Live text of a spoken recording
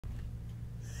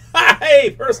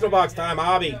Hey, personal box time,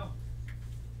 hobby. There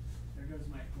goes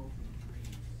my quote from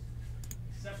dreams.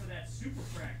 Except for that super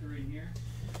fractor in here.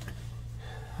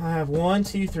 I have 1,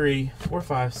 2, 3, 4,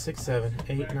 5, 6, 7,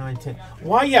 8, 9, 10.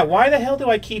 Why? Yeah. Why the hell do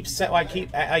I keep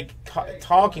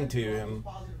talking to him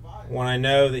when I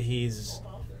know that he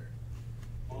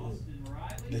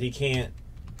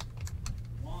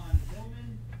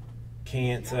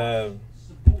can't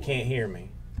hear me?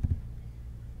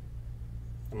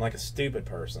 I'm like a stupid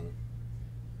person.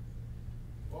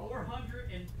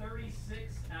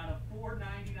 436 out of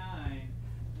 499.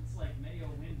 It's like Mayo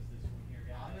wins this one here,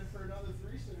 guys. I'm in for another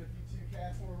threesome if you two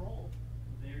cats want to roll.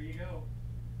 There you go.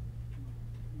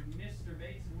 Mr.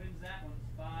 Bateson wins that one.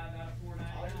 5 out of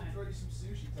 499. I'll even throw you some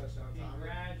sushi touchdown time.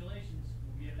 Congratulations.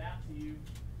 We'll get it out to you.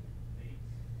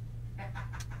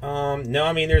 No,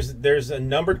 I mean there's a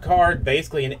numbered card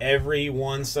basically in every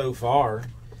one so far.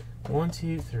 1,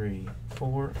 2, 3,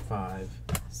 4, 5,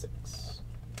 6.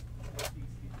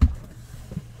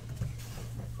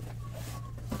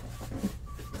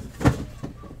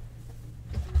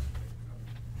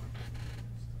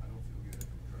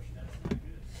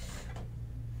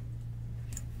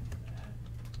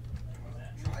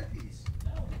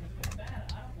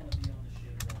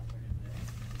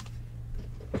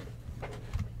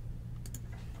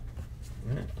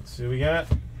 Let's see what we got.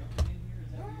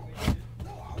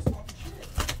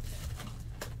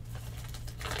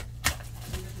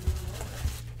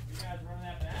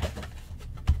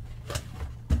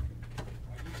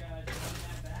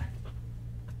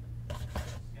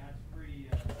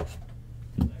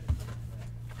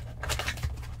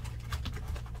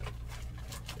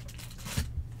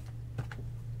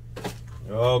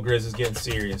 Oh, Grizz is getting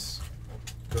serious.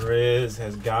 Grizz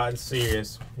has gotten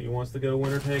serious. He wants to go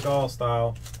winner take all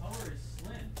style. Color is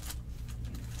slim.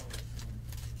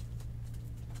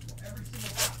 Every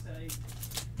single box that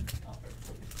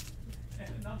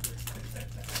and a number.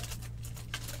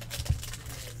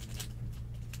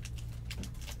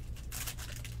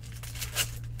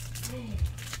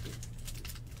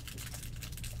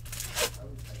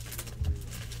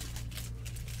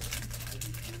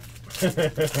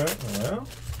 Well.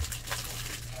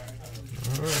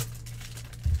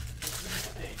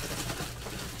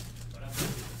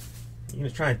 You're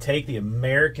gonna try and take the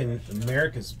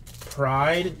America's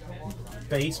pride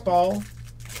baseball.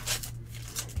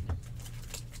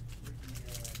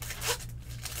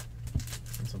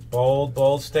 It's a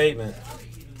bold statement.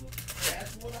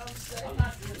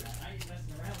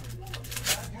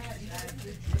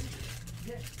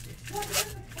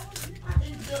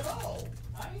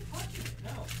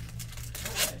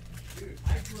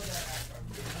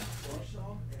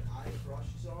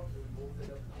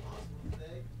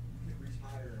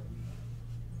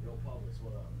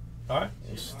 All right,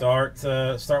 we'll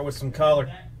start with some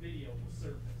color.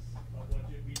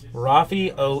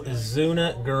 Rafi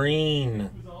Ozuna Green.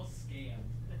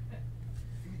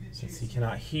 Since he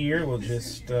cannot hear, we'll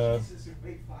just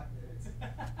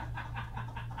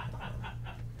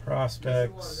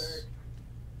prospects,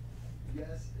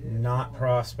 not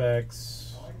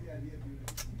prospects.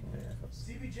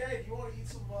 CBJ, if you want to eat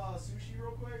some sushi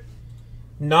real quick?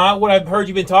 Not what I've heard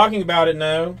you've been talking about it,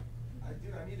 no. I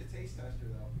need a taste tester,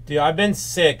 though. Dude, I've been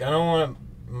sick. I don't want to...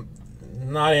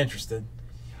 Not interested.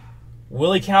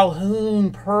 Willie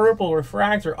Calhoun, purple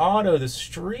refractor auto. The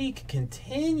streak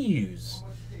continues. How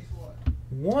much taste what?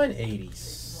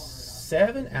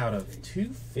 187 out of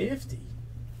 250.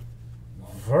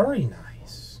 Very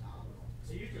nice.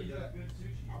 I'm going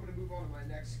to move on to my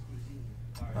next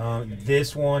cuisine.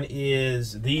 This one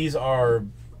is... These are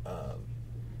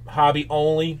hobby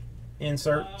only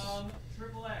inserts.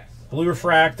 Blue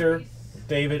refractor,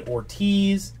 David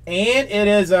Ortiz, and it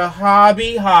is a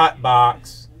hobby hot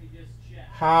box.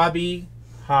 Hobby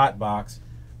hot box,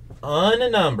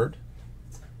 unnumbered,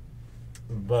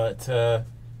 but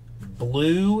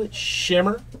blue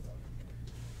shimmer.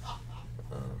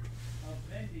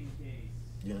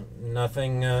 You know,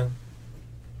 nothing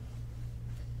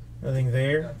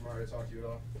there.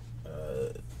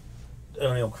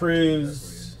 O'Neal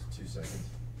Cruz, 2 seconds.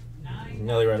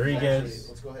 Nelly Rodriguez.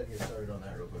 Let's go ahead and get started on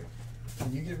that real quick.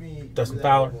 Can you give me Dustin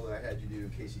Fowler. That I had you do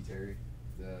Casey Terry,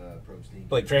 the Protein.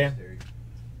 Blake Tran. I don't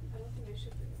think I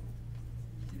shipped it.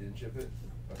 You didn't ship it?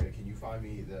 Okay, can you find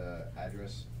me the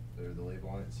address or the label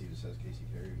on it and see if it says Casey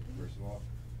Terry, first of all?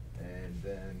 And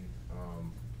then I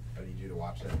need you to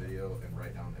watch that video and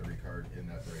write down every card in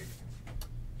that break.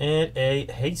 And a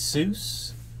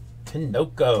Jesus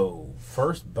Tinoco.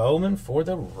 First Bowman for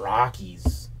the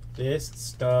Rockies. This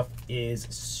stuff is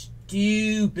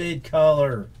stupid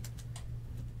color.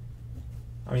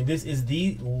 I mean, this is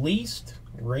the least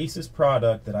racist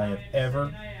product that I have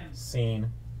ever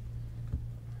seen.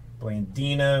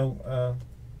 Blandino,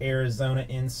 Arizona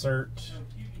insert. No,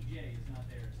 QBJ is not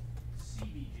theirs.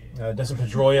 CBJ. Dustin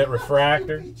Pedroia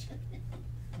refractor. You know It's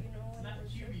what? not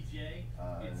QBJ.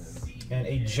 It's CBJ. And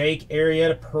a Jake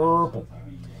Arrieta purple.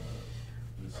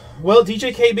 This- Well,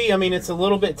 DJ KB, I mean, it's a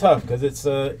little bit tough because it's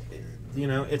a,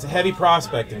 it's a heavy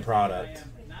prospecting product.